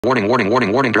Warning, warning,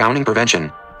 warning, warning, drowning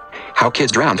prevention. How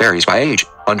kids drown varies by age.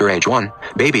 Under age 1,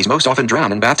 babies most often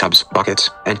drown in bathtubs,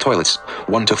 buckets, and toilets.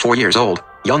 1 to 4 years old,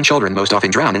 young children most often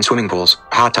drown in swimming pools,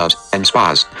 hot tubs, and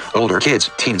spas. Older kids,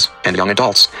 teens, and young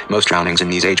adults, most drownings in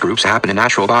these age groups happen in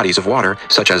natural bodies of water,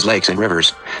 such as lakes and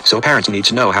rivers. So parents need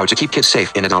to know how to keep kids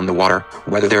safe in and on the water,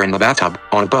 whether they're in the bathtub,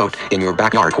 on a boat, in your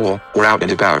backyard pool, or out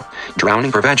and about.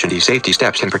 Drowning prevention. These safety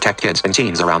steps can protect kids and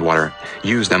teens around water.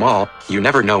 Use them all. You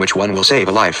never know which one will save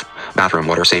a life. Bathroom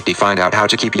water safety. Find out how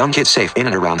to keep young kids safe in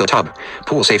and around the tub.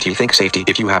 Pool safety. Think safety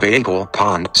if you have a pool,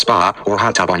 pond, spa, or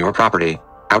hot tub on your property.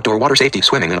 Outdoor water safety.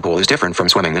 Swimming in a pool is different from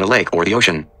swimming in a lake or the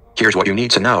ocean. Here's what you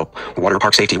need to know. Water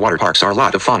park safety. Water parks are a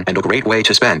lot of fun and a great way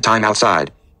to spend time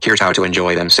outside. Here's how to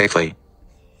enjoy them safely.